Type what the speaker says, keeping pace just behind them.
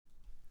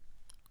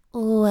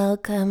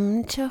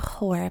Welcome to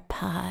Hoar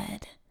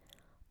Pod,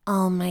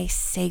 all my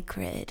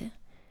sacred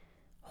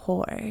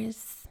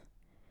whores.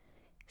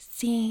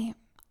 See,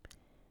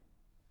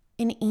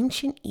 in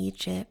ancient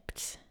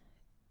Egypt,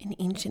 in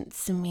ancient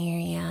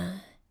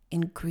Sumeria,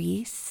 in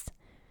Greece,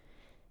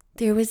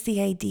 there was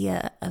the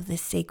idea of the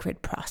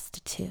sacred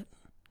prostitute,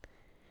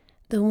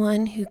 the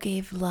one who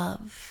gave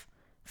love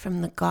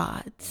from the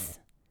gods.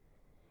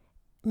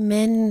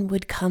 Men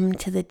would come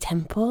to the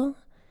temple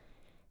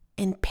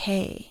and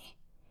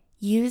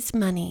use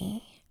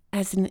money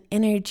as an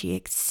energy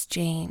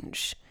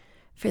exchange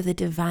for the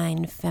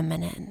divine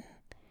feminine.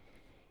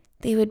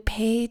 They would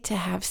pay to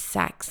have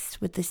sex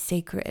with the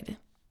sacred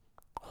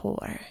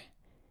whore.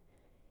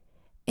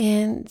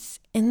 And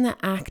in the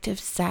act of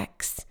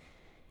sex,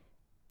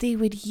 they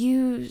would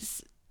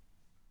use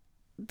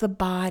the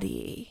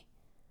body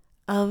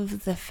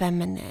of the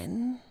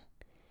feminine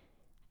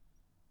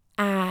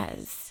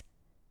as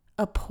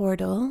a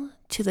portal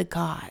to the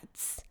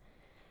gods.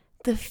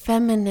 The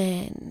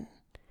feminine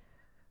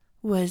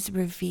was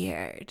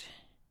revered,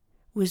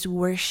 was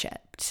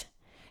worshipped.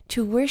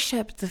 To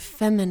worship the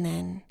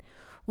feminine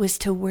was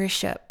to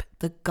worship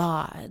the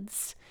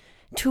gods.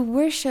 To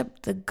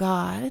worship the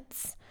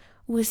gods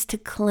was to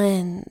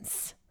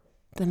cleanse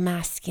the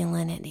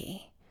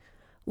masculinity,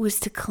 was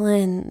to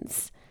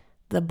cleanse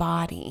the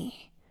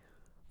body,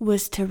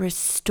 was to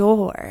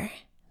restore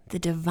the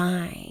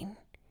divine.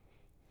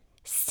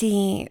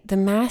 See, the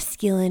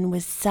masculine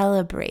was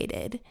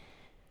celebrated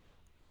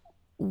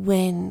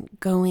when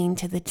going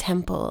to the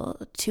temple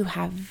to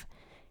have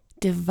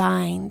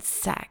divine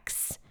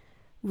sex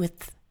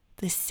with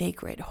the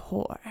sacred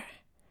whore.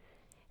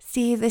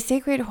 See, the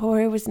sacred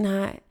whore was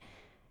not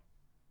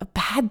a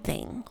bad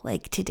thing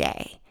like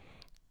today.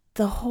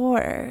 The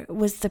whore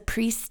was the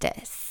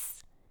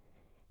priestess,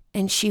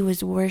 and she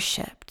was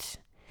worshipped.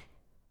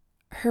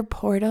 Her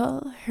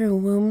portal, her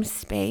womb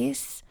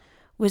space,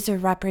 was a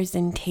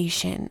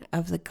representation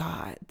of the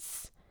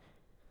gods.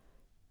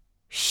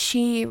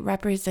 She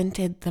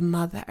represented the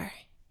mother,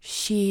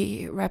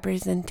 she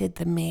represented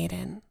the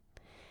maiden,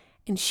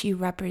 and she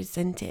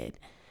represented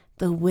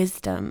the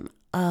wisdom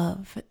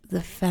of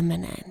the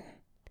feminine.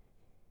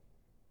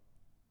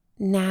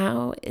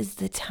 Now is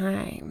the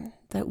time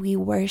that we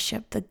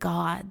worship the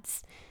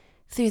gods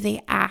through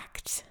the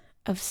act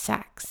of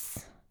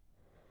sex,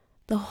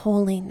 the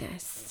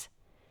holiness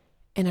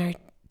in our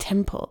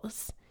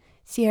temples.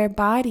 See, our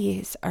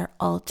bodies are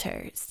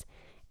altars.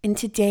 And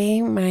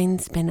today,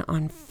 mine's been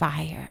on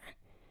fire.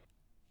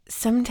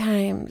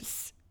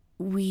 Sometimes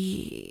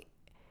we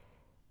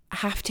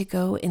have to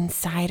go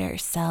inside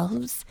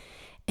ourselves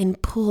and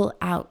pull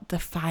out the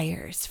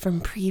fires from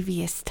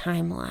previous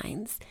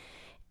timelines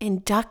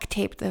and duct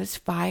tape those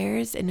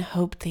fires and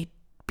hope they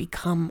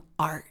become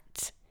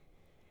art.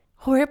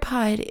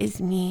 Horrorpod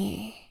is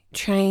me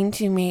trying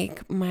to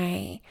make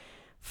my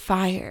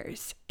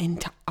fires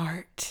into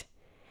art.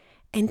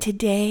 And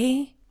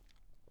today,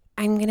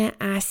 I'm going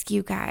to ask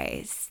you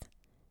guys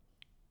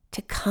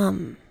to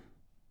come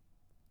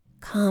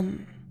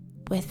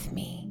with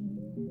me.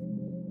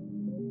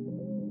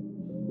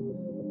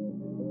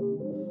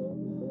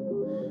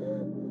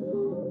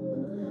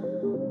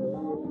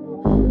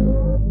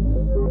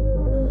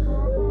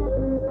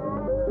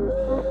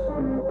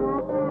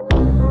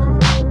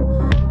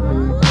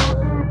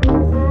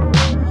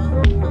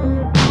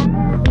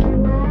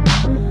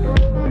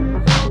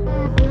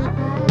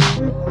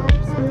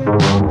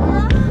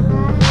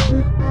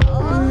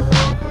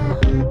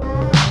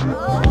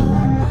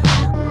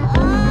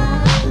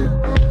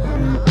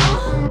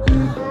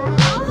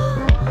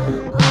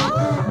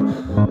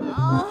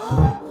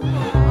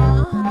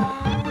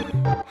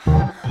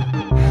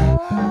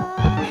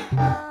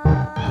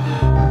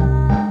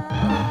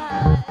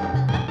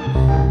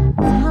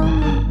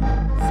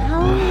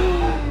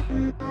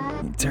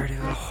 Dirty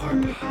little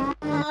whore.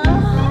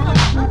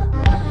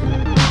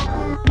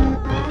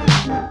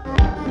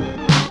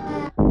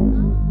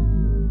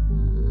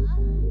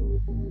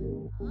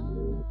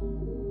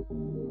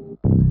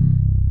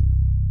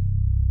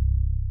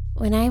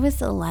 When I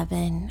was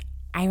 11,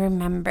 I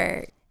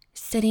remember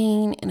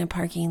sitting in a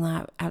parking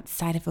lot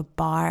outside of a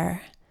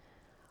bar,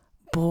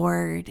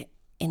 bored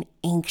and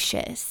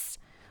anxious,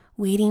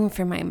 waiting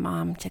for my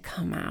mom to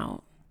come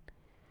out.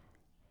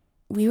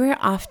 We were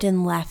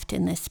often left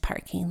in this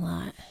parking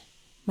lot,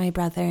 my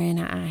brother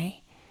and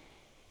I.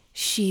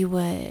 She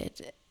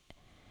would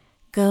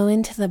go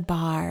into the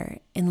bar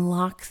and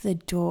lock the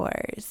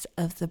doors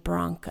of the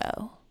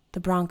Bronco,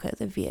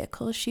 the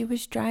vehicle she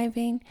was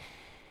driving.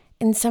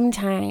 And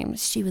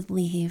sometimes she would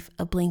leave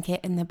a blanket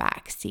in the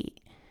back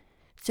seat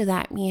so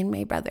that me and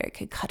my brother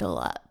could cuddle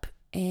up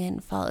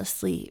and fall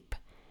asleep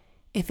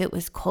if it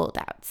was cold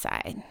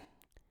outside.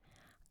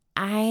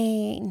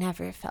 I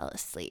never fell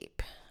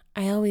asleep.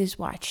 I always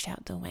watched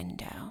out the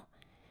window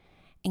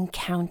and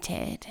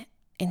counted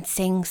and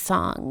sang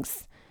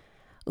songs,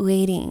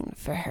 waiting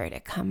for her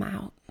to come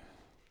out.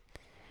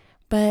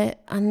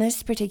 But on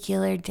this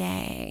particular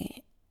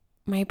day,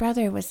 my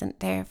brother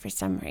wasn't there for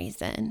some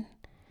reason.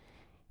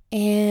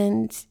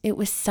 And it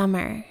was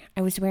summer.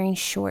 I was wearing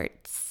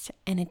shorts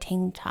and a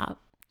tank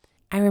top.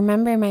 I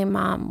remember my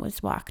mom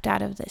was walked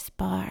out of this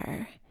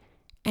bar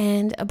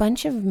and a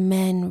bunch of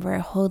men were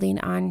holding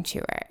on to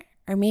her,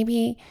 or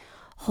maybe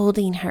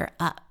holding her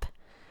up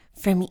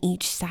from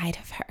each side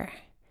of her.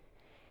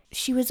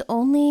 She was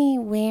only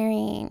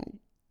wearing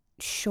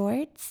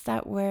shorts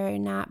that were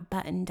not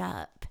buttoned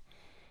up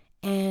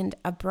and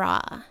a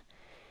bra,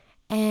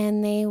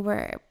 and they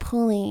were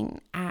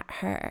pulling at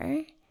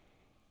her,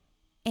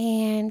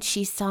 and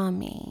she saw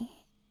me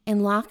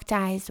and locked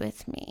eyes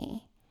with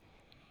me.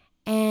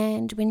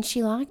 And when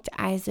she locked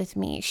eyes with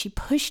me, she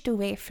pushed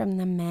away from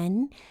the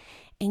men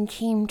and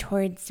came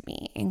towards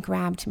me and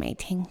grabbed my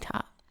tank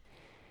top.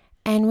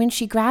 And when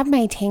she grabbed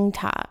my tank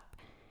top,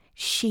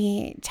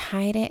 she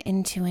tied it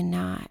into a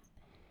knot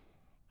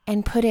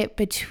and put it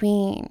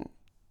between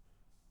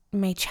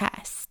my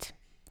chest,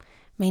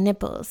 my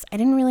nipples. I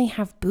didn't really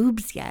have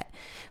boobs yet,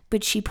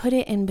 but she put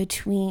it in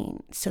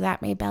between so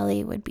that my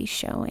belly would be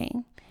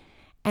showing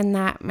and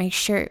that my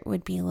shirt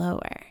would be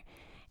lower.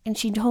 And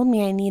she told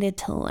me I needed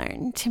to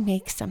learn to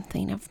make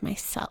something of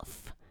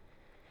myself.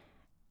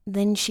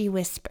 Then she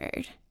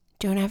whispered,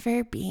 "Don't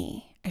ever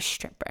be a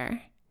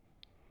stripper."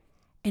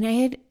 And I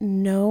had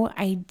no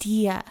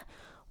idea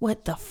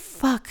what the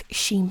fuck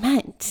she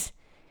meant.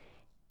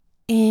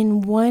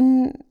 In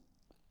one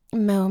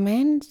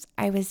moment,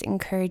 I was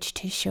encouraged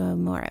to show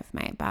more of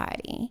my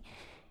body.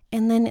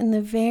 And then in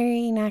the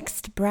very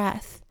next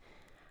breath,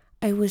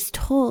 I was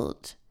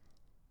told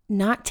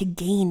not to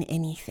gain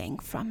anything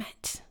from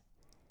it.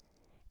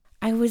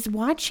 I was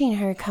watching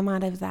her come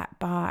out of that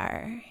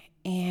bar,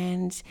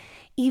 and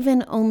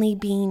even only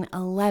being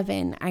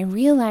 11, I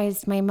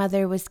realized my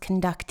mother was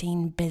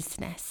conducting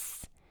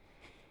business.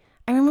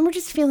 I remember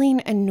just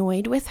feeling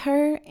annoyed with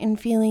her and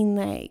feeling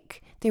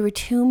like there were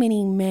too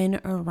many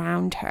men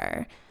around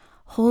her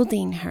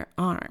holding her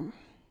arm,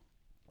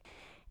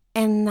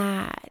 and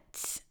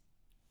that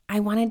I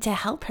wanted to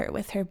help her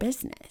with her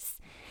business.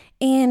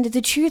 And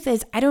the truth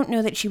is, I don't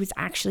know that she was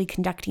actually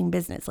conducting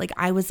business. Like,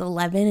 I was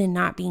 11 and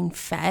not being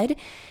fed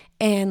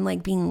and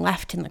like being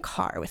left in the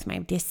car with my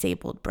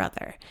disabled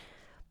brother.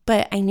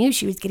 But I knew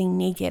she was getting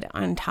naked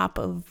on top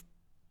of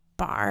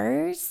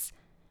bars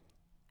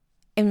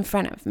in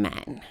front of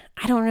men.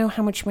 I don't know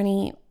how much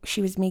money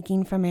she was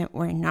making from it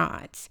or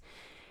not.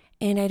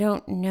 And I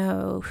don't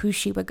know who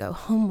she would go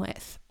home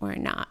with or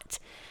not.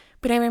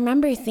 But I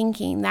remember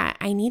thinking that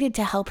I needed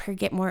to help her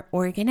get more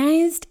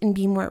organized and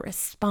be more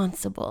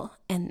responsible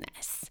in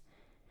this.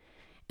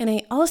 And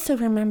I also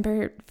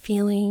remember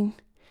feeling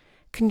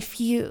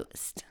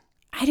confused.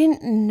 I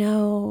didn't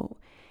know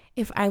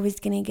if I was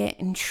going to get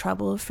in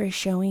trouble for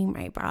showing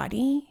my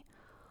body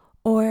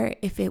or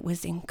if it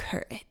was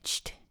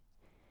encouraged.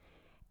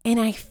 And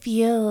I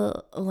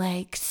feel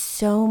like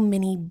so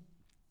many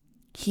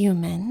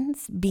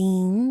humans,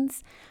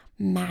 beings,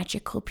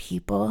 magical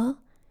people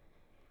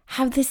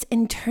have this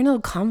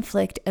internal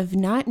conflict of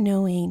not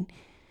knowing,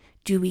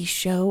 do we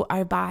show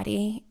our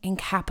body and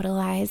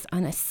capitalize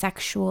on a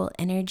sexual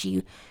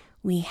energy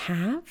we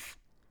have?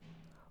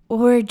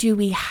 Or do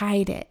we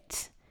hide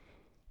it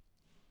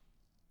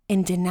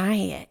and deny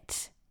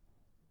it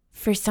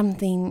for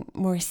something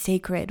more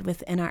sacred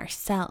within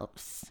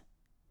ourselves?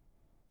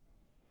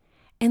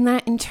 And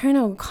that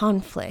internal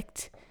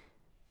conflict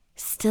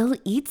still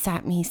eats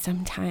at me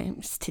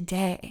sometimes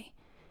today.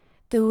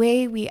 The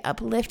way we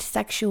uplift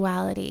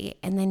sexuality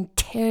and then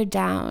tear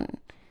down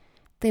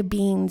the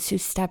beings who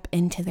step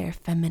into their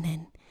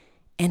feminine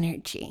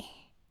energy.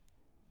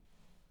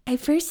 I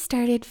first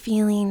started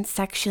feeling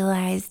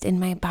sexualized in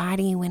my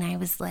body when I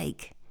was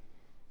like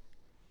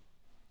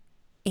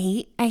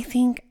 8. I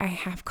think I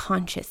have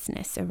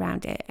consciousness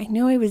around it. I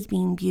know I was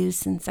being abused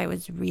since I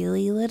was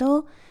really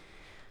little.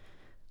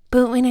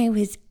 But when I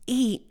was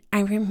 8, I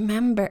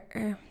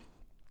remember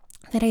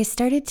that I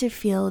started to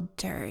feel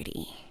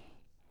dirty.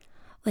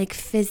 Like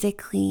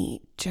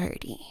physically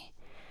dirty.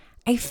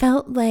 I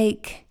felt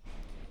like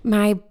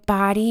my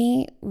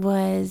body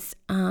was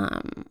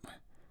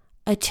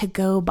a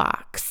to-go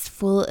box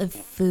full of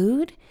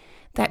food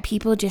that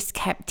people just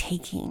kept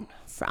taking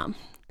from.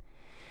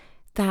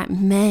 That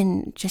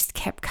men just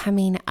kept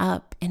coming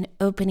up and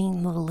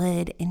opening the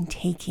lid and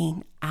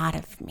taking out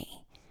of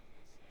me.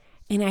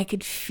 And I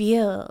could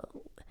feel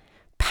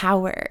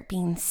power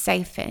being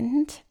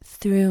siphoned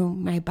through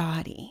my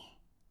body.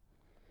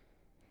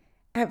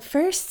 At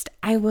first,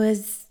 I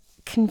was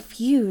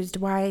confused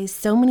why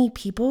so many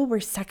people were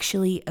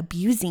sexually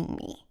abusing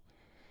me,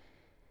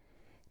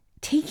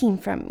 taking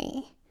from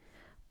me.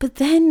 But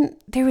then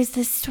there was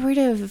this sort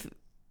of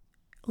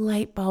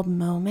light bulb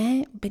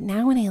moment. But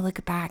now when I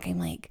look back, I'm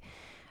like,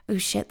 oh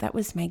shit, that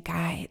was my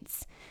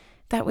guides.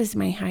 That was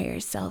my higher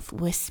self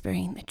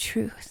whispering the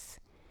truth.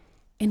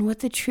 And what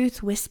the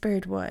truth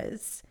whispered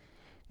was,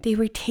 they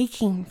were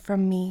taking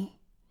from me.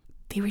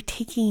 They were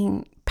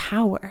taking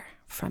power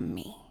from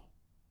me.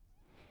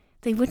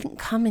 They wouldn't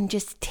come and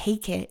just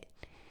take it.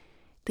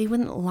 They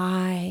wouldn't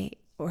lie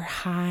or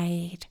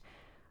hide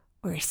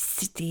or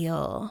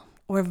steal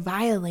or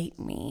violate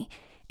me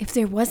if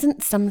there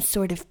wasn't some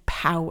sort of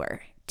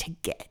power to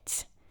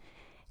get.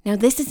 Now,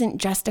 this isn't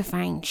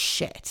justifying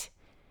shit,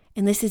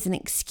 and this isn't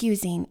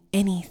excusing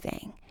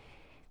anything.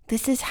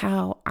 This is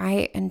how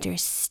I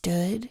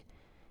understood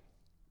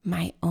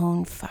my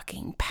own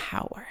fucking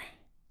power.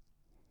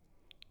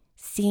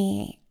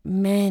 See,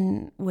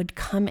 men would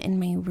come in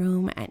my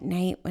room at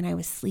night when I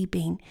was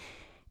sleeping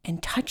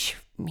and touch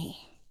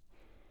me.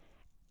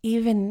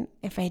 Even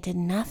if I did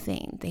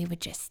nothing, they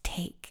would just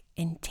take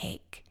and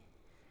take.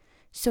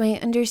 So I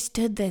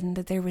understood then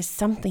that there was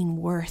something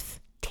worth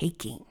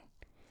taking,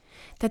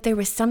 that there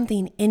was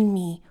something in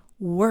me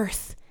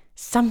worth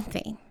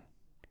something.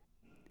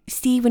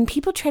 See, when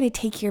people try to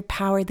take your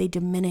power, they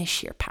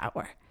diminish your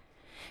power.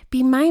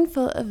 Be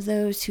mindful of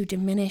those who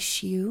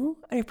diminish you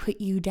or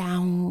put you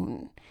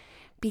down,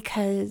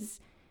 because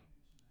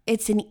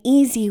it's an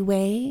easy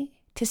way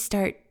to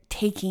start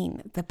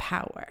taking the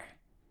power.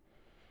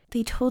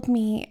 They told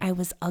me I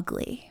was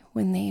ugly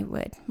when they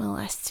would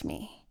molest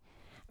me.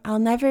 I'll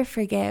never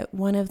forget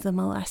one of the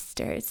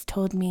molesters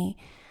told me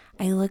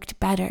I looked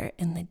better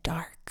in the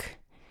dark,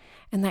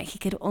 and that he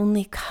could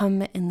only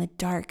come in the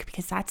dark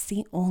because that's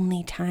the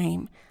only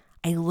time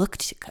I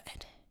looked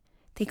good.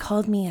 They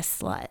called me a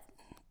slut.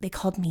 They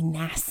called me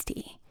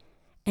nasty,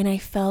 and I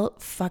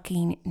felt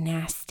fucking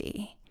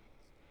nasty.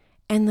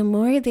 And the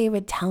more they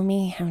would tell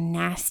me how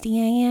nasty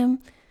I am,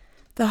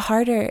 the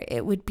harder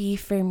it would be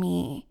for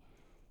me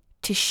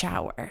to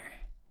shower,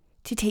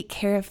 to take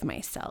care of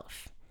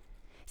myself.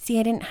 See,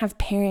 I didn't have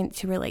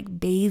parents who were like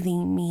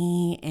bathing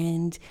me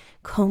and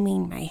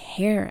combing my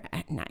hair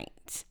at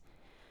night.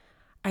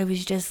 I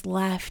was just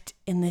left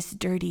in this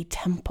dirty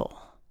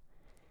temple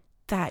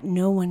that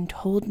no one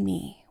told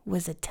me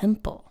was a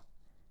temple.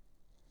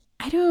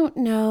 I don't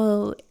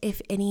know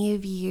if any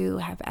of you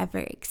have ever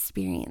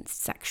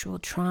experienced sexual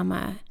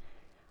trauma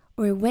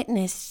or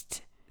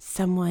witnessed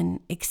someone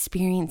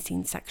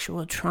experiencing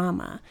sexual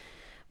trauma,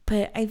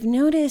 but I've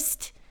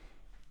noticed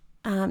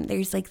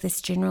there's like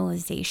this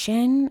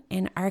generalization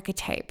and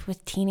archetype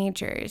with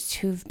teenagers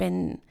who've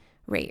been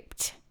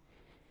raped.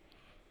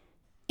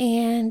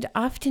 And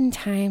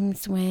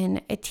oftentimes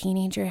when a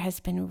teenager has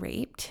been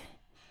raped,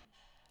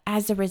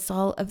 as a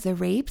result of the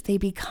rape, they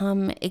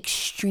become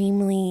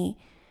extremely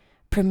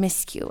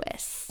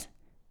promiscuous,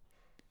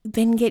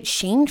 then get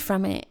shamed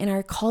from it in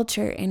our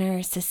culture, in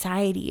our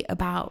society,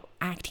 about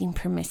acting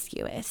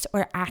promiscuous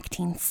or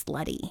acting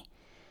slutty.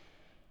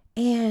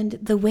 And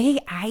the way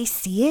I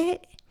see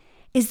it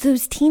is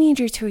those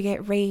teenagers who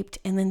get raped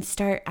and then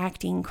start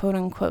acting quote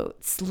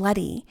unquote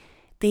slutty,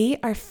 they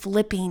are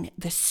flipping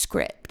the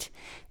script.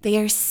 They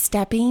are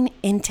stepping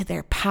into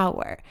their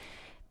power.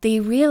 They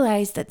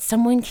realize that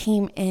someone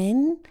came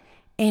in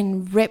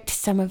and ripped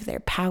some of their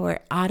power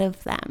out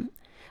of them.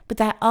 But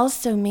that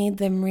also made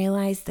them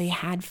realize they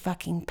had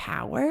fucking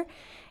power,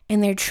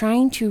 and they're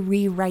trying to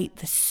rewrite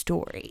the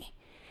story.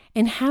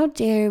 And how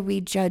dare we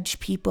judge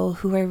people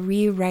who are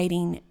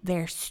rewriting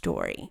their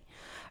story,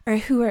 or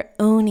who are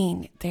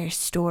owning their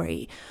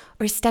story,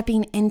 or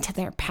stepping into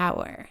their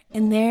power.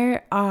 And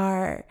there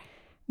are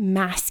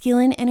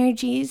masculine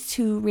energies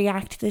who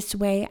react this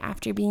way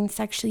after being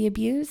sexually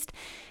abused,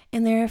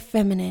 and there are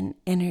feminine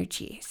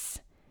energies.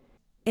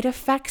 It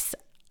affects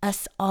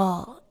us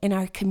all in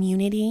our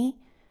community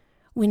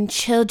when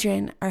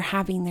children are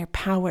having their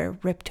power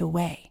ripped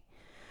away,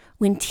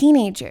 when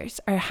teenagers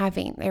are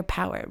having their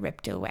power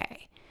ripped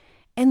away.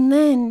 And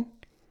then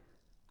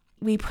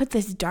we put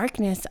this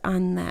darkness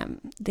on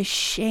them, this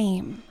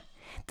shame,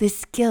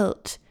 this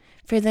guilt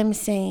for them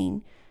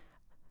saying,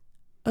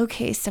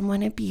 okay,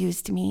 someone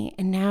abused me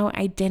and now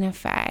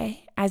identify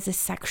as a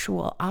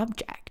sexual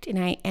object, and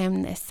I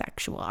am this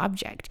sexual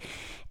object.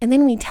 And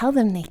then we tell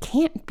them they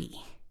can't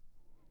be.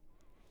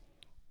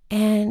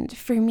 And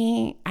for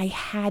me, I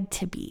had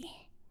to be.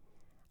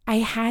 I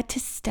had to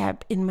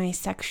step in my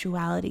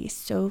sexuality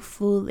so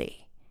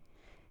fully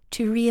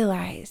to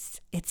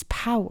realize its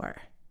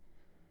power.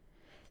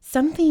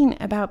 Something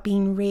about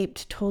being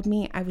raped told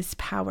me I was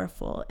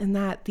powerful and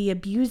that the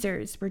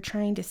abusers were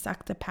trying to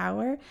suck the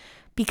power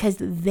because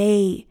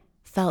they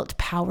felt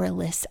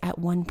powerless at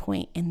one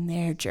point in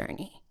their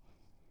journey.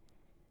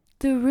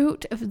 The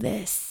root of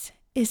this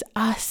is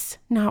us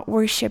not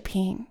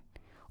worshiping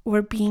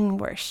or being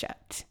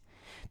worshipped.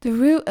 The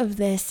root of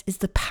this is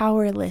the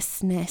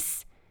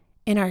powerlessness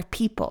in our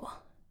people,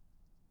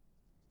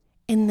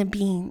 in the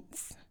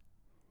beings,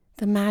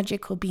 the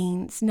magical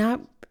beings,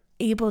 not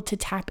able to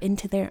tap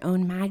into their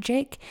own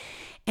magic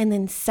and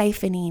then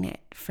siphoning it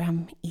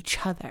from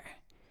each other.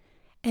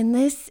 And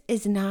this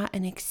is not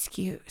an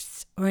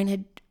excuse or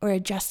a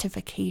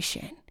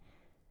justification,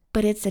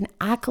 but it's an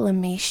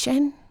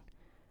acclamation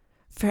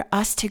for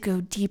us to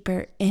go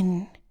deeper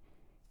in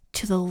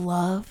to the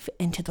love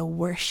and to the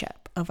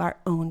worship of our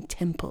own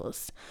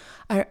temples,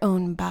 our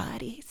own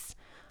bodies,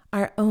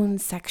 our own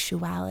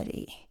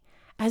sexuality.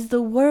 As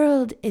the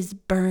world is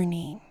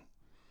burning,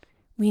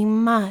 we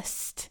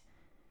must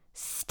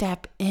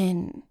step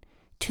in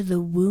to the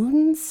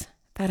wounds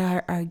that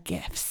are our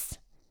gifts.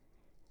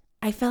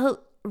 I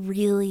felt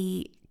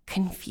really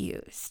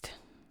confused.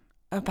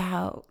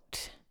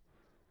 about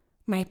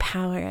my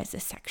power as a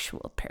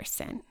sexual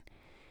person.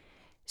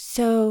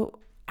 So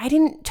I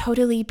didn't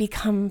totally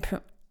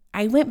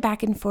I went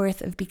back and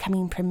forth of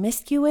becoming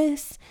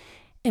promiscuous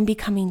and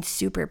becoming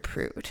super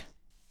prude.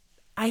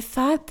 I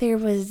thought there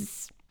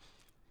was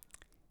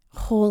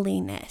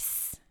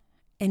holiness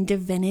and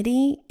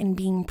divinity in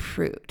being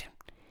prude.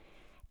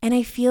 And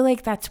I feel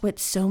like that's what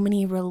so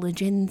many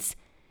religions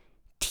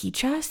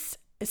teach us,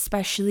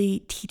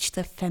 especially teach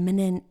the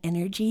feminine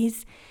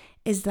energies,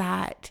 is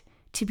that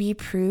to be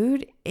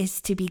prude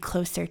is to be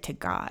closer to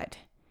God.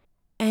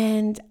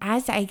 And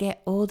as I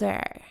get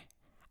older,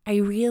 I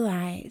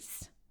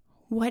realize,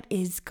 what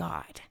is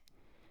God?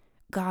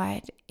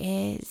 God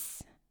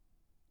is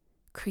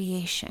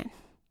creation,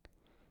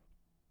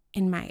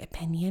 in my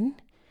opinion.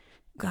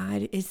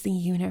 God is the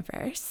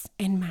universe,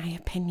 in my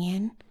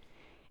opinion.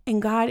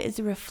 And God is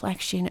a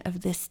reflection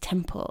of this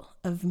temple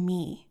of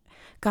me.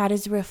 God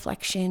is a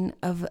reflection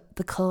of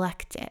the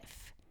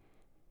collective.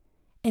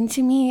 And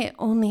to me, it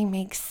only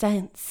makes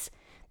sense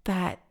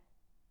that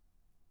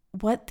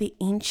what the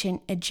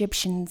ancient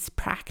Egyptians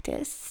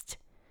practiced,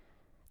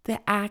 the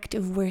act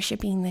of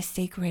worshiping the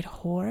Sacred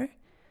Hoar,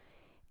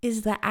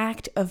 is the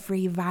act of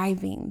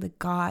reviving the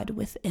God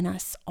within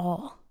us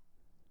all.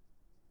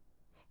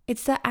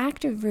 It's the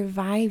act of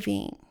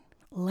reviving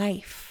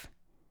life,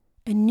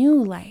 a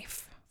new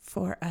life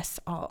for us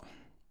all.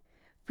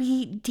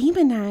 We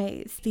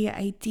demonize the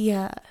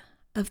idea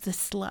of the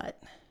slut.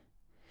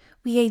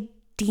 We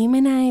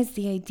demonize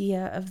the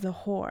idea of the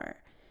whore.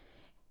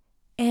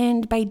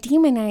 And by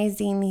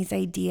demonizing these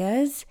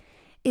ideas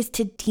is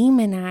to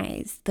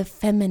demonize the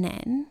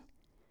feminine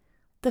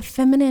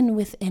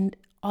within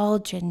all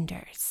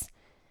genders.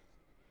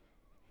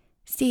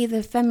 See,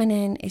 the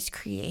feminine is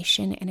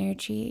creation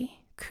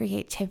energy,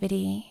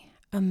 creativity,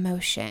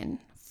 emotion,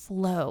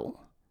 flow.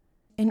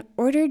 In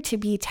order to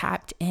be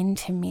tapped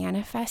into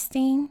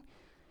manifesting,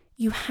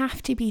 you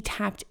have to be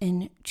tapped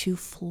into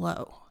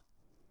flow.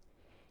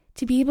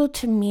 To be able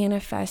to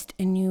manifest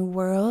a new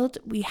world,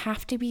 we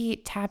have to be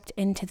tapped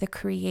into the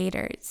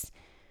creators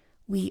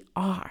we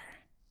are.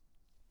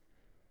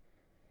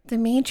 The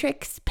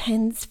Matrix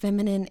pins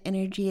feminine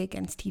energy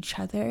against each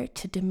other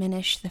to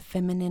diminish the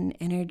feminine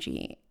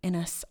energy in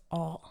us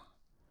all.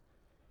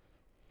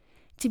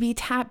 To be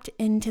tapped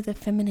into the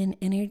feminine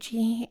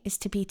energy is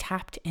to be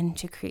tapped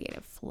into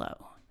creative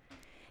flow.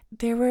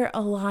 There were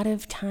a lot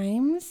of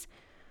times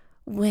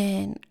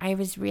when I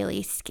was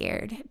really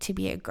scared to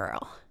be a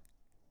girl.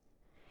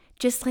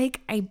 Just like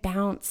I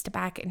bounced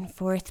back and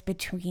forth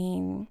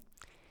between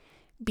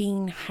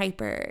being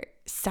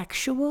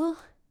hypersexual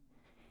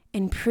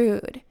and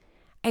prude,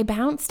 I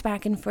bounced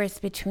back and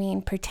forth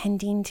between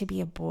pretending to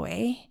be a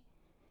boy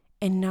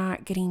and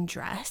not getting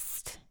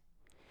dressed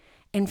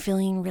and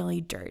feeling really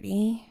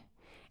dirty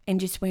and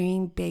just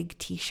wearing big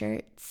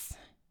t-shirts.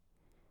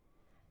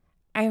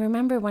 I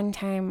remember one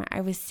time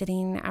I was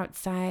sitting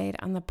outside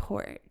on the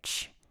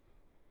porch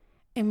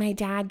and my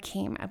dad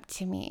came up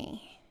to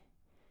me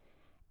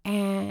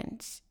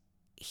and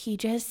he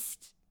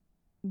just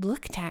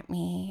looked at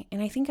me, and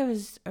I think I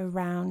was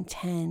around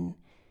 10,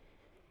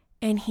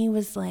 and he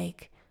was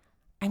like,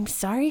 "I'm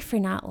sorry for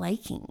not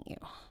liking you."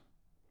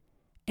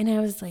 And I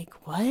was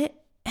like, "What?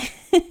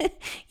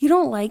 You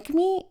don't like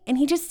me?" And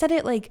he just said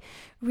it like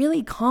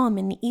really calm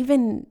and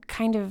even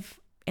kind of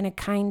in a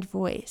kind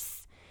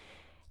voice.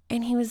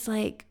 And he was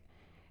like,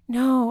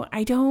 "No,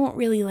 I don't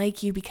really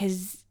like you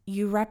because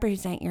you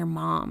represent your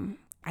mom.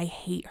 I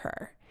hate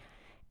her.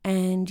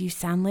 And you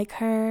sound like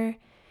her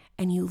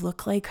and you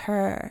look like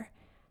her.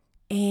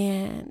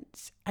 And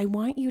I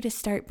want you to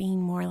start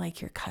being more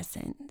like your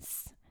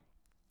cousins.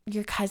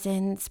 Your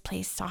cousins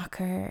play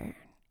soccer.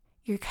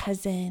 Your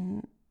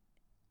cousin,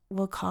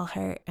 we'll call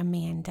her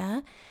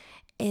Amanda,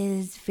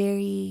 is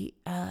very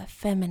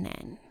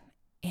feminine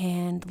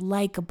and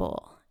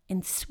likable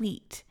and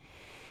sweet.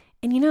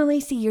 And you know,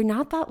 Lacey, you're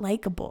not that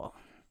likable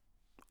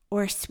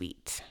or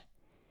sweet.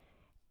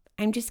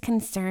 I'm just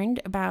concerned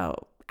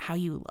about how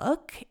you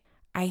look.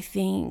 I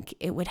think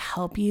it would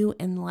help you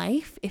in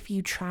life if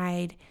you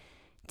tried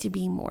to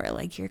be more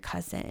like your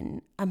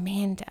cousin,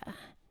 Amanda."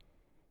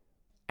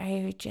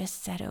 I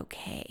just said,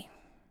 okay.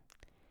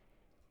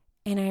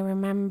 And I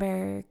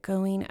remember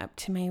going up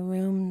to my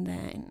room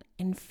then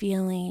and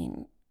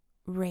feeling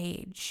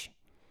rage.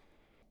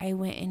 I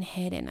went and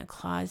hid in a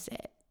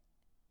closet.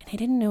 And I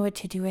didn't know what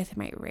to do with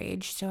my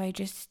rage, so I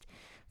just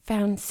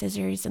found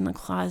scissors in the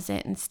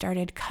closet and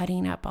started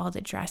cutting up all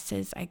the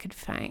dresses I could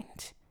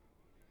find.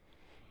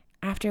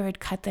 After I would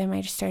cut them,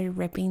 I just started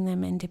ripping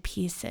them into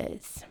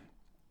pieces.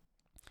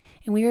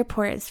 And we were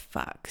poor as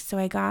fuck, so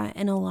I got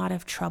in a lot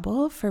of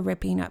trouble for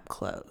ripping up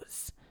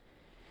clothes.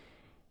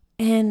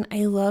 And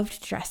I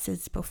loved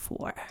dresses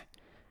before,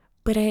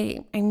 but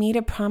I made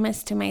a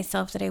promise to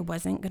myself that I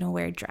wasn't going to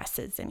wear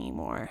dresses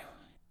anymore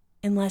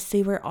unless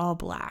they were all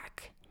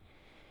black.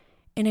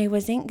 And I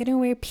wasn't going to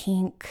wear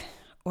pink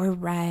or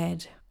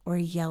red or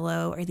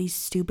yellow or these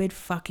stupid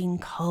fucking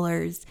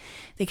colors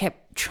they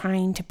kept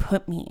trying to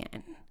put me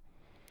in.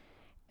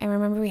 I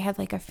remember we had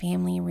like a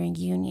family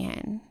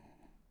reunion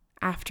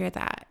after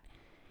that.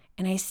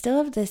 And I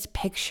still have this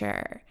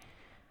picture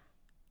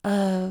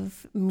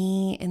of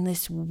me in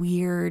this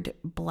weird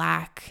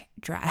black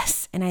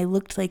dress. And I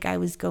looked like I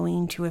was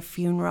going to a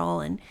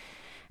funeral, and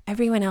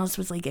everyone else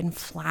was like in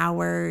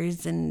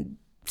flowers and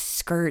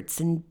skirts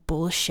and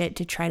bullshit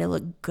to try to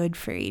look good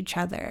for each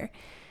other.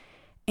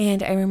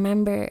 And I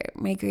remember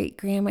my great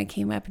grandma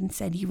came up and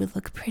said, "You would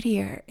look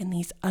prettier in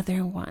these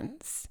other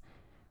ones,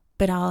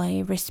 but I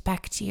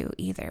respect you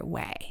either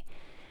way."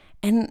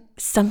 And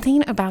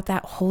something about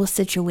that whole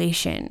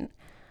situation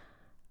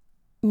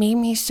made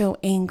me so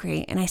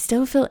angry. And I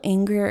still feel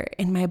anger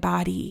in my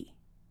body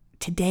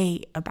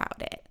today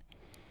about it.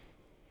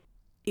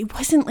 It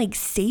wasn't like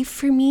safe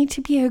for me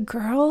to be a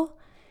girl.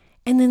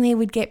 And then they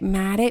would get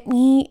mad at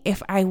me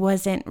if I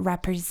wasn't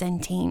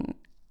representing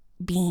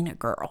being a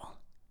girl.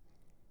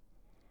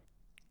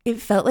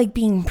 It felt like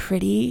being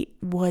pretty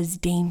was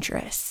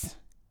dangerous.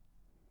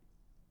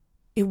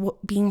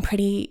 Being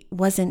pretty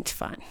wasn't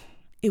fun.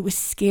 It was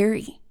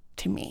scary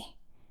to me.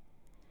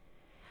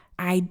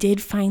 I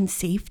did find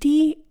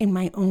safety in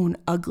my own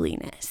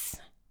ugliness.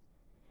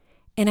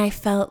 And I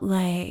felt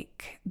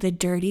like the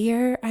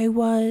dirtier I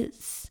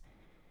was,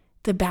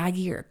 the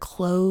baggier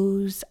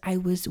clothes I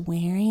was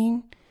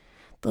wearing,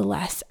 the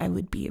less I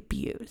would be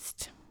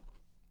abused.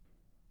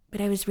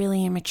 But I was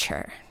really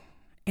immature,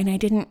 and I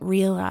didn't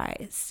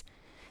realize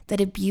that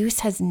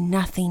abuse has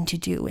nothing to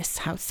do with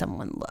how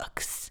someone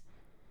looks.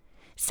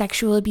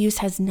 Sexual abuse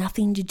has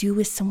nothing to do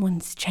with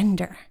someone's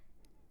gender.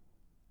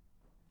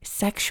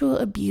 Sexual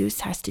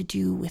abuse has to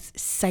do with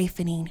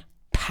siphoning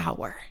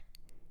power.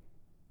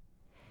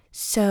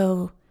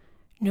 So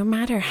no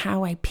matter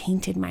how I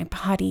painted my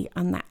body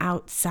on the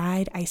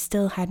outside, I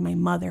still had my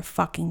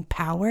motherfucking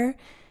power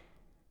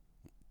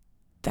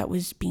that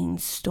was being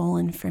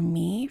stolen from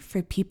me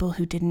for people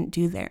who didn't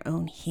do their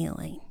own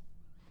healing,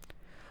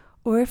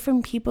 or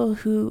from people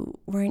who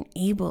weren't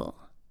able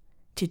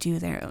to do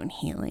their own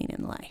healing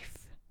in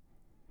life.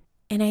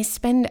 And I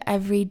spend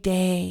every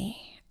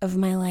day of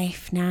my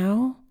life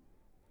now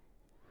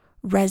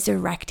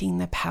resurrecting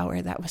the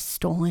power that was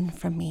stolen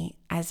from me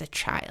as a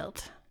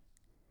child.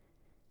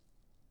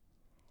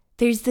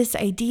 There's this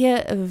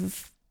idea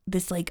of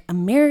this like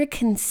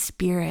American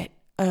spirit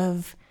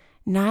of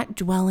not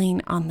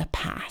dwelling on the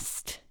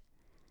past,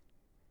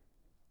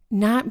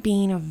 not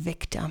being a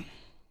victim,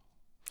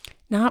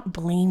 not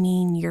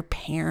blaming your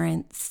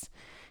parents,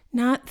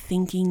 not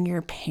thinking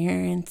your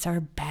parents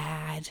are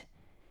bad.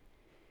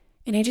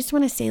 And I just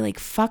want to say, like,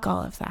 fuck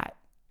all of that.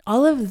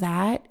 All of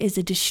that is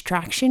a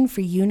distraction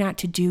for you not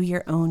to do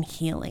your own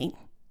healing.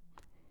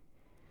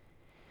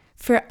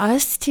 For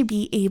us to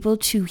be able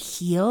to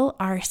heal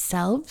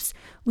ourselves,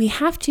 we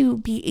have to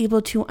be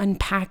able to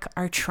unpack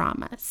our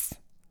traumas.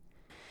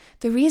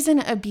 The reason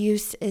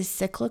abuse is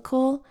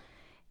cyclical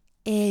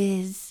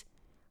is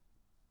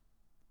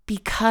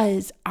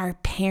because our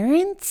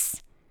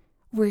parents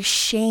were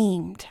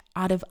shamed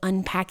out of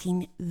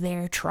unpacking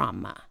their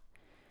trauma.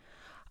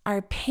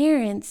 Our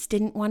parents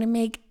didn't want to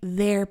make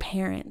their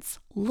parents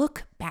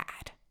look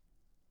bad.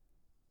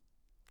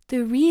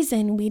 The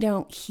reason we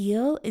don't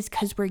heal is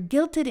because we're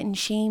guilted and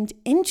shamed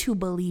into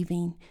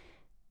believing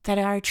that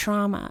our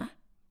trauma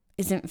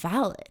isn't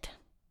valid,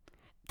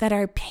 that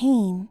our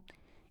pain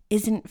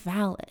isn't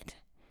valid.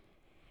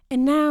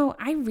 And now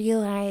I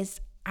realize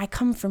I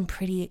come from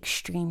pretty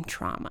extreme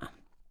trauma.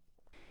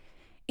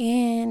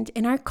 And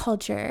in our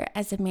culture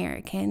as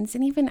Americans,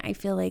 and even I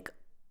feel like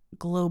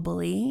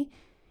globally,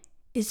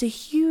 is a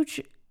huge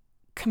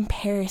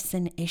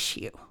comparison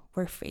issue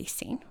we're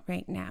facing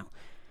right now.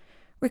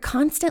 We're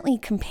constantly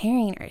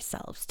comparing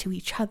ourselves to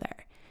each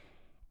other.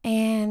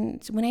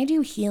 And when I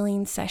do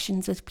healing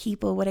sessions with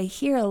people, what I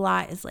hear a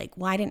lot is like,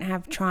 well, I didn't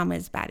have trauma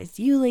as bad as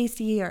you,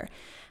 Lacey, or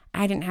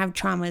I didn't have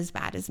trauma as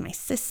bad as my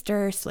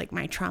sister, so like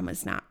my trauma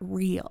is not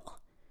real.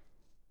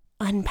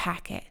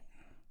 Unpack it.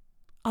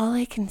 All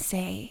I can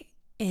say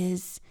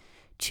is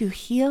to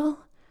heal,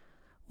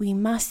 we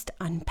must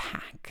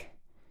unpack.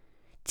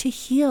 To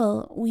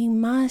heal, we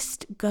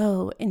must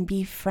go and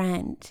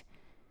befriend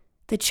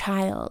the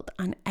child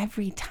on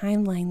every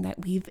timeline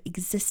that we've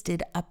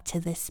existed up to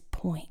this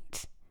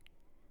point.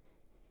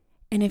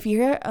 And if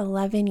your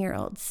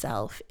 11-year-old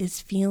self is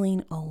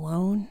feeling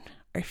alone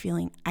or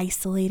feeling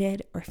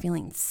isolated or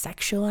feeling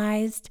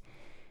sexualized,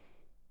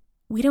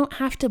 we don't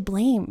have to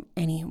blame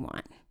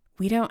anyone.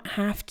 We don't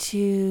have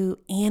to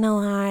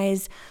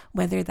analyze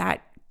whether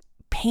that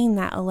pain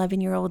that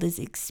 11-year-old is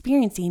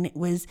experiencing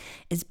was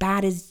as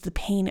bad as the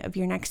pain of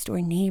your next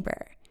door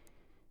neighbor.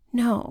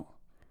 No.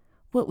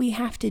 What we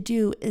have to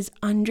do is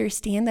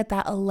understand that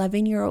that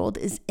 11-year-old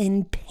is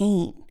in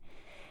pain.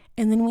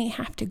 And then we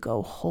have to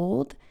go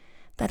hold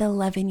that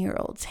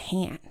 11-year-old's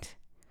hand.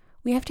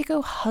 We have to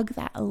go hug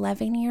that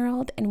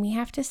 11-year-old, and we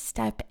have to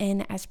step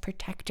in as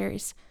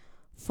protectors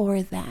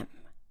for them.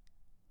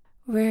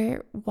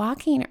 We're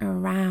walking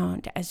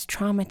around as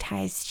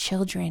traumatized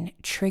children,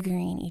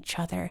 triggering each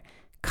other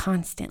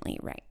constantly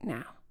right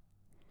now.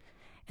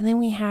 And then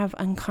we have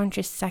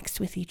unconscious sex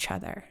with each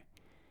other.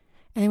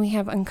 And then we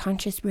have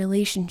unconscious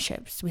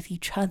relationships with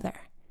each other.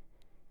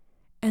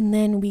 And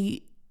then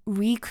we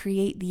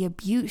recreate the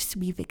abuse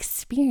we've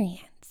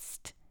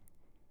experienced.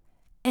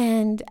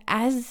 And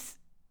as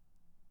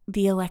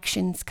the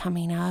election's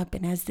coming up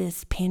and as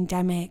this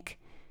pandemic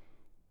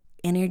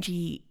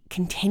energy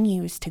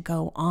continues to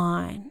go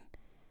on,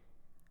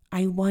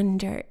 I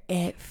wonder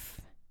if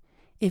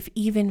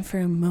even for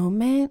a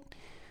moment,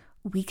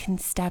 we can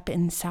step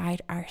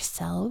inside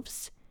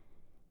ourselves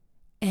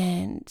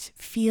and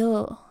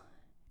feel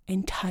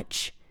and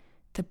touch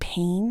the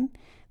pain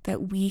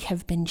that we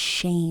have been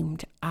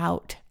shamed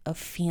out of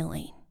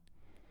feeling.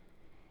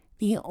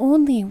 The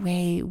only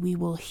way we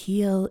will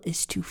heal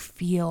is to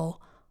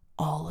feel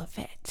all of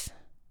it.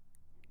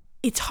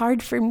 It's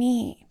hard for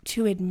me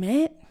to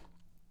admit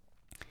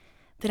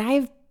that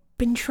I've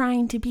been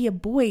trying to be a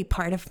boy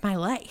part of my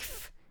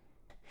life,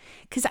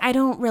 because I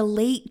don't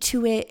relate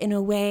to it in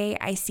a way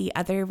I see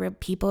other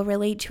people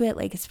relate to it,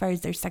 like as far as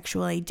their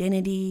sexual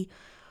identity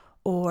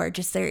or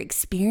just their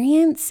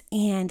experience.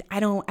 And I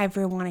don't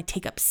ever want to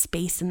take up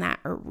space in that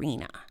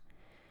arena.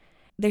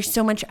 There's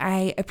so much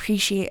I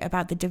appreciate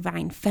about the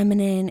divine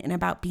feminine and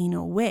about being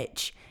a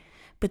witch.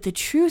 But the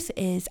truth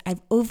is,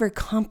 I've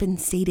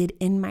overcompensated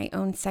in my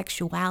own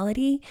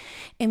sexuality,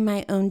 in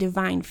my own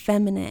divine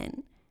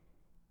feminine,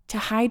 to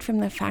hide from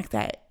the fact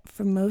that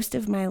for most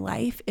of my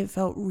life, it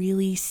felt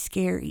really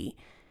scary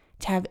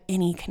to have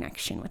any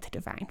connection with the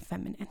divine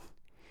feminine.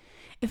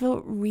 It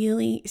felt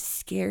really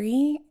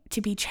scary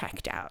to be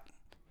checked out,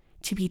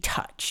 to be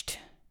touched.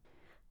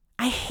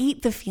 I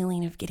hate the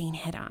feeling of getting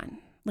hit on.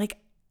 Like,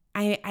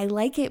 I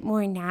like it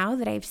more now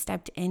that I've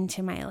stepped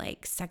into my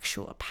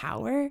sexual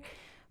power,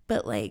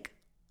 but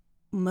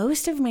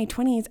most of my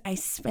 20s, I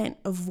spent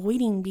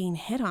avoiding being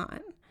hit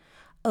on,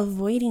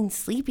 avoiding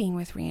sleeping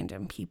with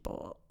random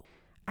people.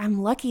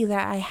 I'm lucky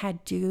that I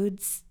had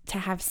dudes to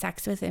have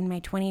sex with in my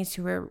 20s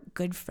who were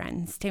good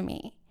friends to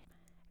me.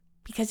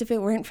 Because if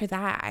it weren't for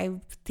that,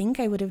 I think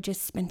I would have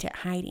just spent it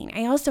hiding.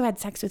 I also had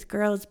sex with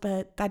girls,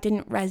 but that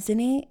didn't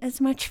resonate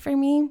as much for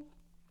me.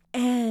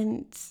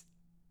 And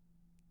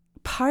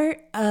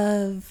part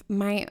of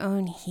my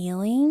own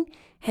healing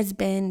has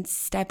been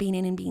stepping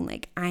in and being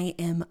like, I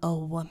am a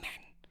woman.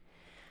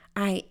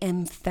 I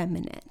am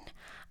feminine.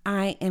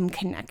 I am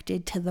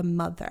connected to the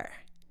mother.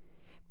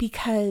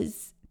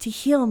 Because to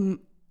heal,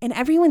 and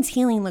everyone's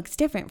healing looks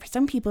different. For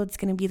some people, it's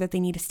going to be that they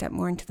need to step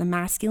more into the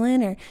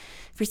masculine, or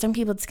for some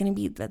people, it's going to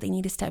be that they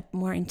need to step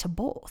more into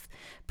both.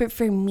 But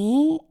for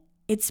me,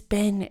 it's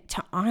been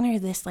to honor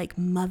this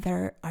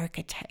mother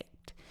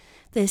archetype,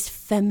 this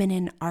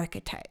feminine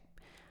archetype.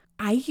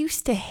 I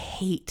used to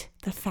hate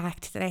the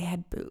fact that I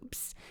had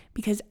boobs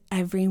because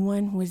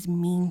everyone was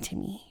mean to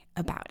me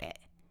about it.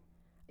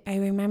 I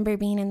remember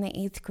being in the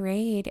 8th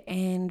grade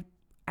and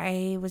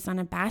I was on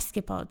a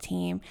basketball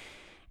team.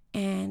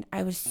 And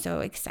I was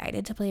so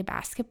excited to play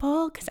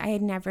basketball because I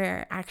had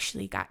never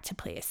actually got to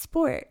play a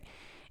sport.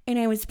 And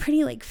I was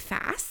pretty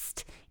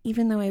fast,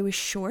 even though I was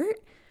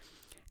short.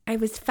 I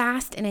was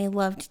fast and I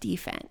loved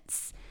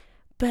defense.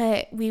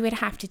 But we would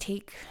have to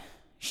take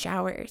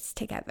showers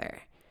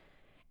together.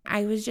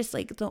 I was just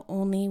the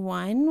only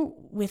one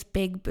with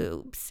big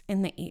boobs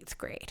in the 8th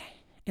grade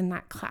in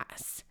that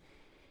class.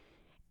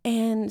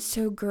 And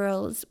so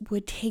girls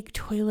would take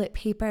toilet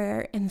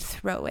paper and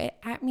throw it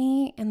at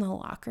me in the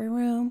locker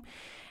room.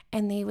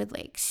 And they would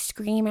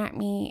scream at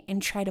me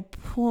and try to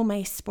pull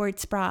my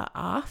sports bra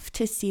off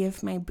to see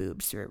if my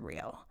boobs were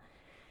real.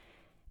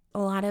 A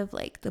lot of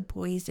the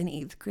boys in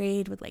 8th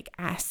grade would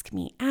ask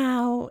me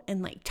out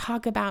and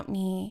talk about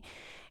me.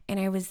 And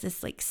I was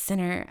this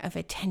center of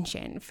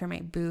attention for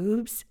my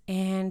boobs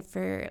and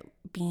for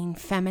being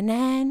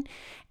feminine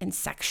and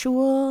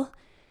sexual.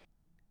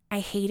 I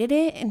hated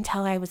it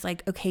until I was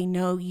okay,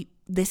 no,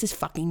 this is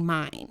fucking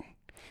mine.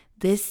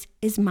 This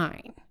is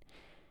mine.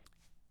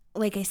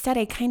 Like I said,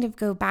 I kind of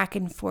go back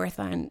and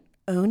forth on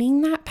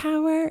owning that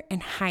power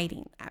and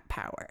hiding that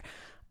power.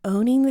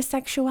 Owning the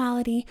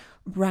sexuality,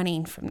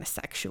 running from the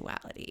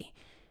sexuality.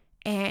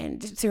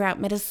 And throughout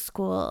middle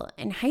school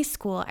and high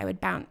school, I would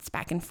bounce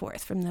back and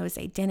forth from those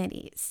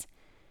identities.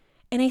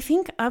 And I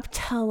think up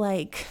till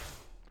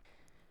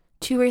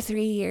 2 or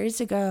 3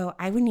 years ago,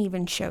 I wouldn't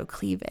even show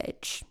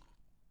cleavage.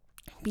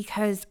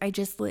 Because I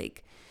just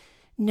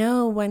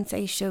know once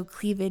I show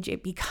cleavage,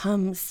 it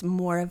becomes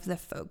more of the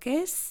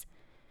focus.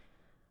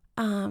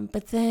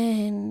 But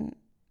then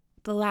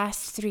the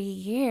last 3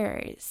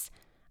 years,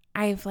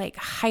 I've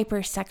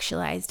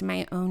hypersexualized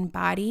my own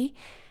body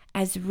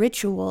as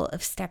ritual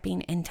of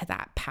stepping into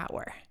that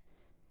power.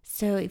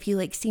 So if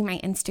you see my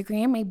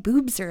Instagram, my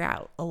boobs are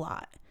out a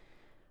lot,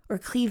 or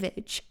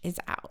cleavage is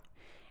out.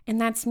 And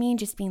that's me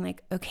just being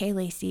okay,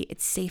 Lacey,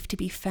 it's safe to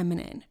be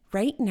feminine.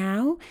 Right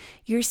now,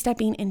 you're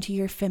stepping into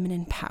your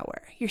feminine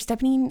power. You're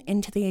stepping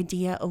into the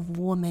idea of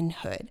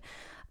womanhood,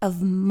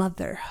 of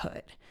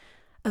motherhood,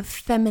 of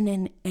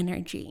feminine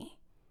energy.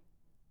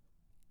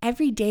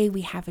 Every day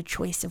we have a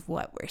choice of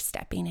what we're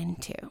stepping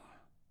into.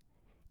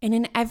 And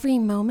in every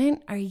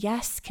moment, our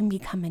yes can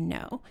become a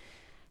no.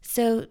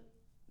 So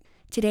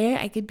Today,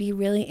 I could be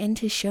really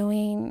into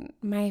showing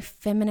my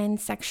feminine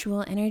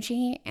sexual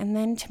energy, and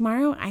then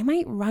tomorrow, I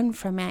might run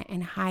from it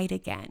and hide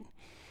again.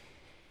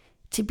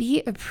 To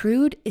be a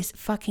prude is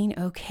fucking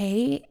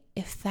okay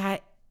if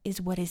that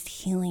is what is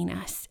healing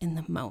us in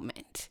the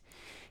moment.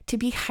 To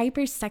be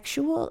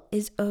hypersexual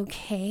is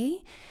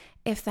okay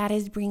if that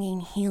is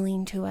bringing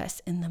healing to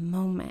us in the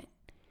moment.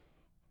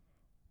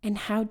 And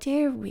how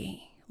dare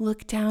we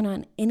look down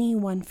on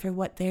anyone for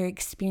what they're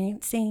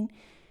experiencing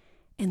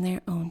in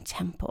their own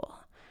temple.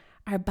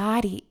 Our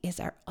body is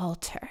our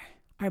altar.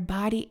 Our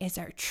body is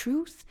our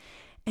truth,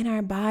 and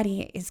our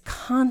body is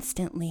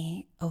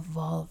constantly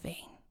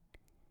evolving.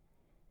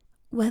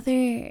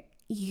 Whether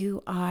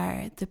you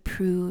are the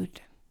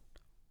prude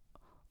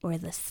or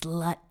the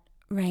slut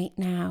right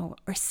now,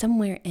 or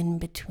somewhere in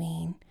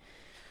between,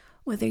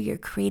 whether you're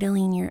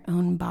cradling your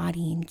own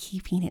body and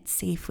keeping it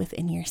safe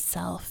within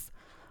yourself,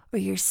 or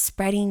you're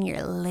spreading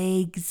your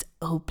legs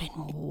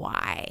open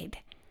wide,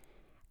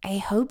 I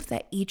hope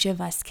that each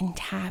of us can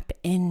tap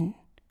in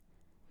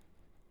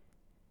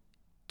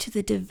to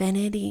the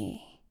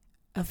divinity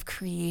of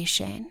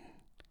creation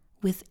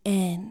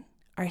within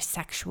our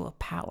sexual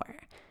power,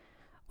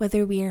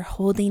 whether we are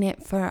holding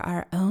it for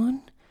our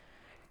own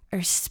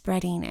or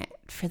spreading it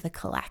for the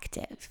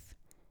collective.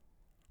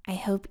 I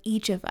hope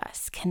each of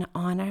us can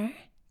honor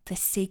the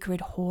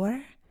sacred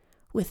whore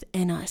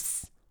within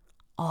us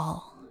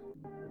all.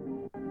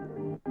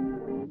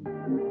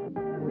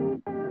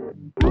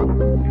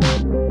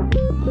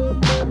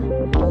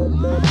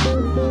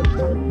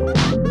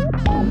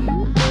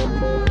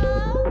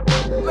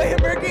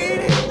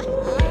 Lamborghini!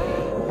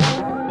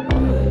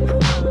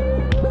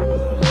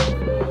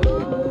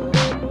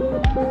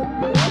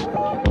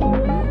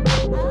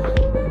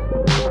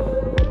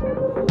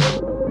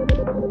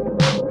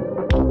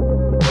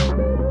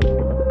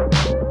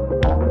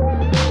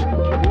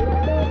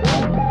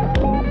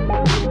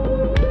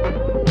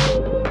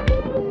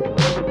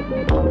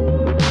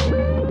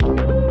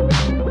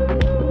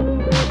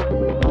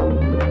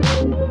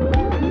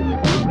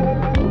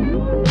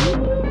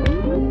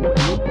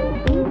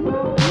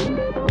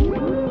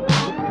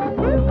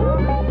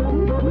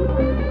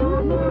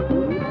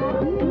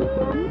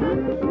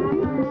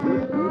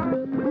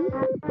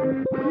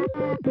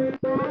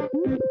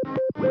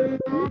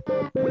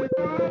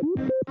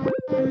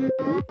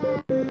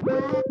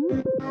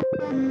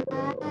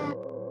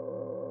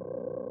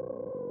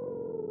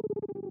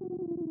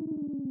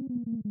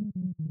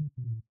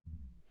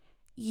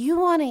 You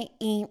want to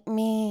eat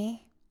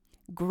me?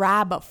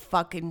 Grab a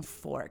fucking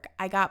fork.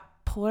 I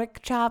got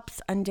pork chops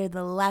under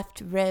the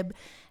left rib,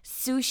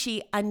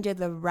 sushi under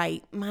the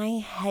right. My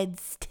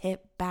head's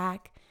tipped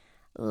back,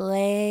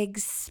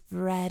 legs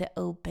spread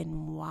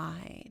open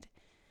wide.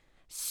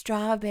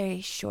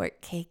 Strawberry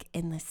shortcake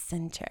in the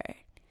center.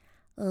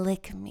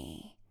 Lick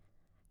me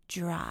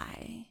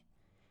dry.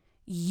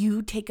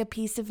 You take a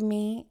piece of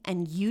me,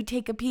 and you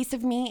take a piece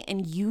of me,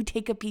 and you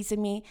take a piece of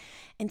me,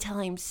 until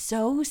I'm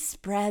so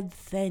spread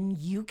thin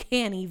you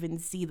can't even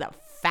see the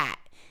fat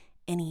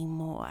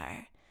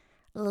anymore.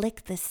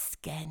 Lick the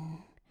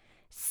skin,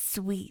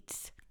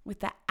 sweet, with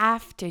the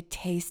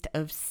aftertaste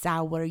of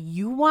sour.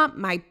 You want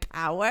my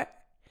power?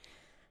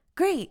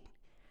 Great.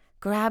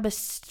 Grab a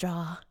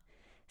straw,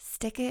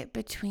 stick it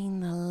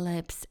between the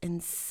lips,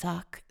 and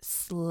suck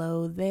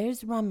slow.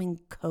 There's rum and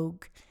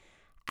coke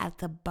at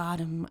the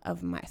bottom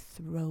of my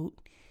throat.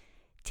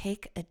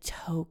 Take a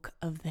toke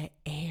of the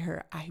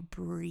air I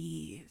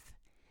breathe.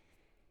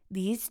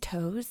 These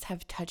toes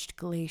have touched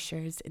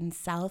glaciers in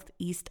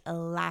Southeast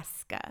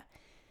Alaska.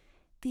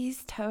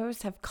 These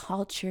toes have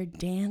culture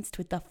danced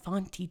with the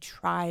Fanti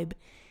tribe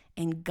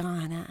in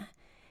Ghana.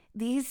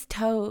 These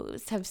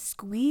toes have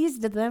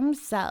squeezed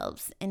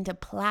themselves into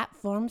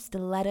platform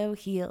stiletto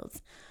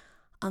heels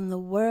on the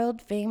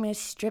world-famous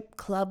strip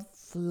club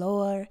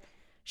floor,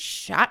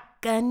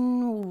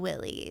 Shotgun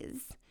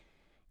Willie's.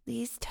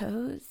 These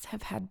toes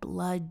have had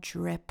blood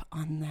drip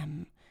on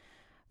them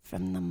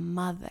from the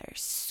mother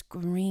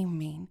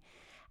screaming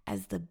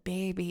as the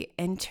baby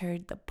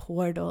entered the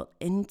portal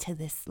into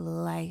this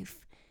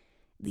life.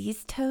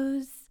 These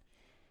toes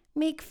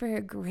make for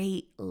a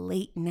great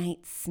late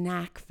night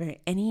snack for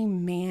any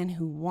man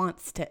who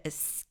wants to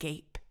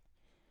escape.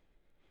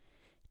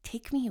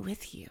 Take me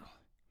with you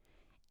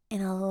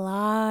in a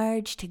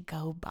large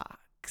to-go box.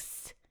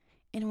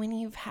 And when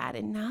you've had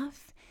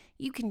enough,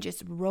 you can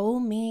just roll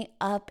me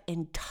up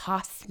and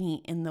toss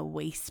me in the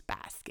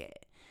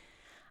wastebasket.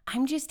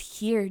 I'm just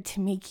here to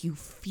make you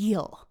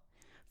feel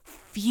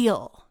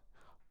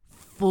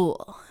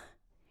full.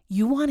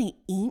 You want to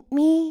eat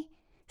me?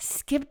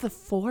 Skip the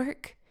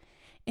fork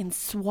and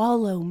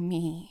swallow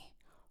me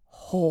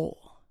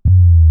whole.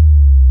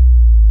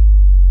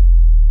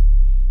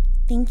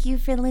 Thank you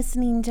for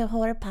listening to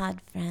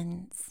HorrorPod,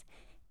 friends.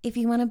 If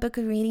you want to book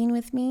a reading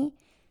with me,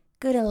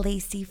 go to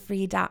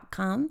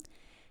lacyfree.com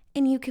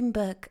and you can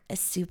book a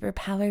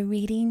superpower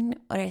reading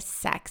or a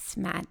sex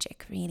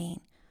magic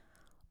reading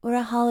or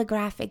a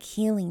holographic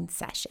healing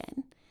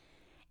session.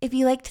 If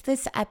you liked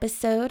this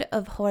episode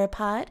of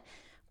HorrorPod,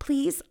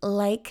 please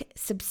like,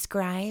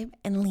 subscribe,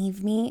 and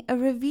leave me a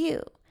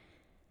review.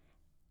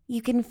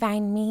 You can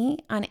find me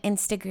on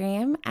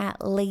Instagram at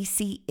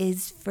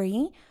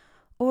LaceyIsFree,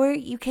 or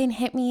you can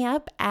hit me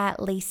up at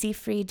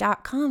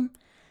LaceyFree.com.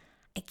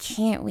 I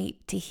can't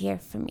wait to hear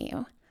from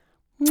you.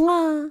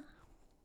 Mwah!